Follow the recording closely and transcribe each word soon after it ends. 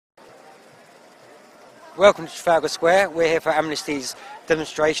Welcome to Trafalgar Square. We're here for Amnesty's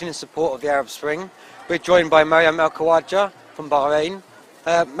demonstration in support of the Arab Spring. We're joined by Maryam Al-Khawaja from Bahrain.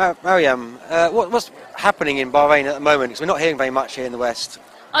 Maryam, what's happening in Bahrain at the moment? Because we're not hearing very much here in the West.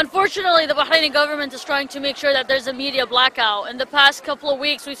 Unfortunately, the Bahraini government is trying to make sure that there's a media blackout. In the past couple of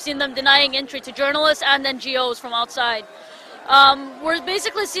weeks, we've seen them denying entry to journalists and NGOs from outside. We're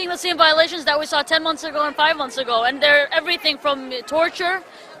basically seeing the same violations that we saw 10 months ago and 5 months ago, and they're everything from torture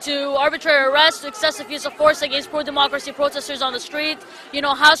to arbitrary arrest to excessive use of force against pro-democracy protesters on the street,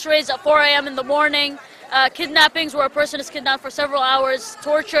 house raids at 4 a.m. in the morning, kidnappings where a person is kidnapped for several hours,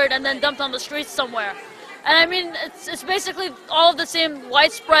 tortured, and then dumped on the streets somewhere. And I mean, it's basically all of the same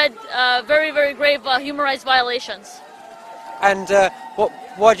widespread, very, very grave human rights violations. And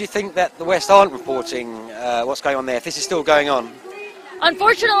why do you think that the West aren't reporting what's going on there, if this is still going on?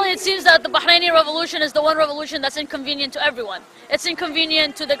 Unfortunately, it seems that the Bahraini revolution is the one revolution that's inconvenient to everyone. It's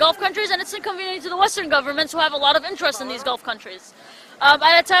inconvenient to the Gulf countries, and it's inconvenient to the Western governments who have a lot of interest in these Gulf countries.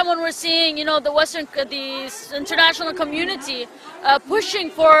 At a time when we're seeing, the international community pushing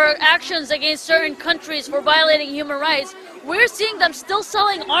for actions against certain countries for violating human rights, we're seeing them still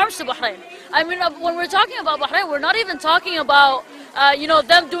selling arms to Bahrain. I mean, when we're talking about Bahrain, we're not even talking about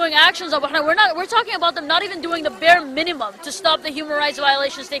them doing actions on Bahrain. We're talking about them not even doing the bare minimum to stop the human rights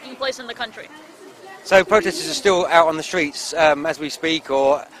violations taking place in the country. So protesters are still out on the streets as we speak,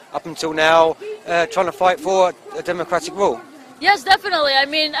 or up until now, trying to fight for a democratic rule? Yes, definitely. I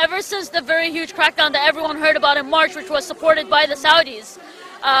mean, ever since the very huge crackdown that everyone heard about in March, which was supported by the Saudis,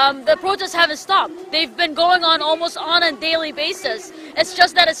 the protests haven't stopped. They've been going on almost on a daily basis. It's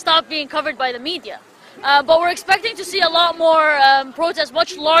just that it stopped being covered by the media. But we're expecting to see a lot more protests,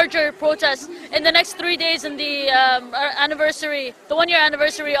 much larger protests in the next 3 days in the the one-year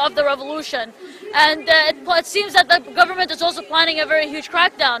anniversary of the revolution. And it seems that the government is also planning a very huge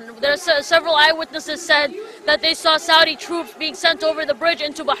crackdown. There's several eyewitnesses said that they saw Saudi troops being sent over the bridge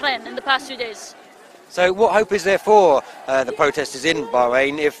into Bahrain in the past 2 days. So what hope is there for the protesters in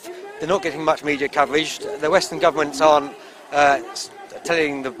Bahrain if they're not getting much media coverage? The Western governments aren't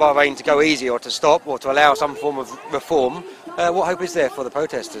telling the Bahrain to go easy or to stop or to allow some form of reform. What hope is there for the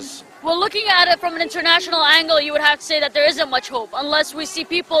protesters? Well, looking at it from an international angle, you would have to say that there isn't much hope unless we see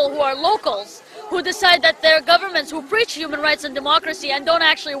people who are locals who decide that their governments who preach human rights and democracy and don't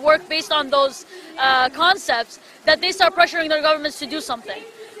actually work based on those concepts, that they start pressuring their governments to do something.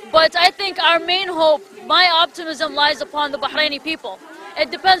 But I think our main hope, my optimism, lies upon the Bahraini people. It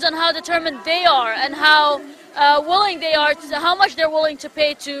depends on how determined they are and how willing they are, how much they're willing to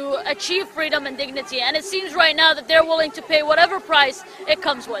pay to achieve freedom and dignity. And it seems right now that they're willing to pay whatever price it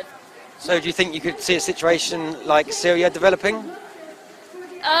comes with. So do you think you could see a situation like Syria developing?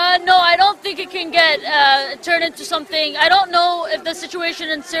 No, I don't think it can get turned into something. I don't know if the situation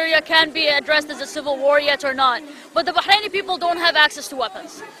in Syria can be addressed as a civil war yet or not. But the Bahraini people don't have access to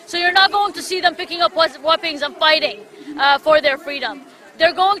weapons. So you're not going to see them picking up weapons and fighting for their freedom.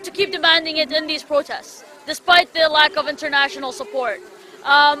 They're going to keep demanding it in these protests, despite the lack of international support.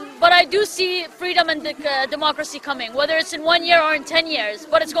 But I do see freedom and democracy coming, whether it's in 1 year or in 10 years,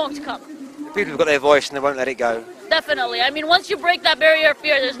 but it's going to come. People have got their voice and they won't let it go. Definitely. I mean, once you break that barrier of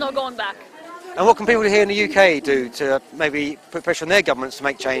fear, there's no going back. And what can people here in the UK do to maybe put pressure on their governments to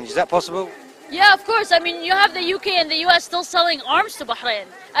make change? Is that possible? Yeah, of course. I mean, you have the UK and the US still selling arms to Bahrain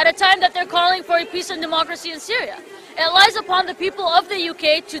at a time that they're calling for peace and democracy in Syria. It lies upon the people of the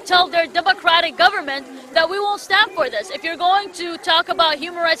UK to tell their democratic government that we won't stand for this. If you're going to talk about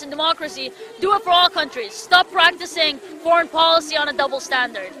human rights and democracy, do it for all countries. Stop practicing foreign policy on a double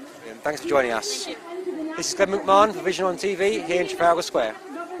standard. Thanks for joining us. Thank you. This is Glenn McMahon for VisionOntv here in Trafalgar Square.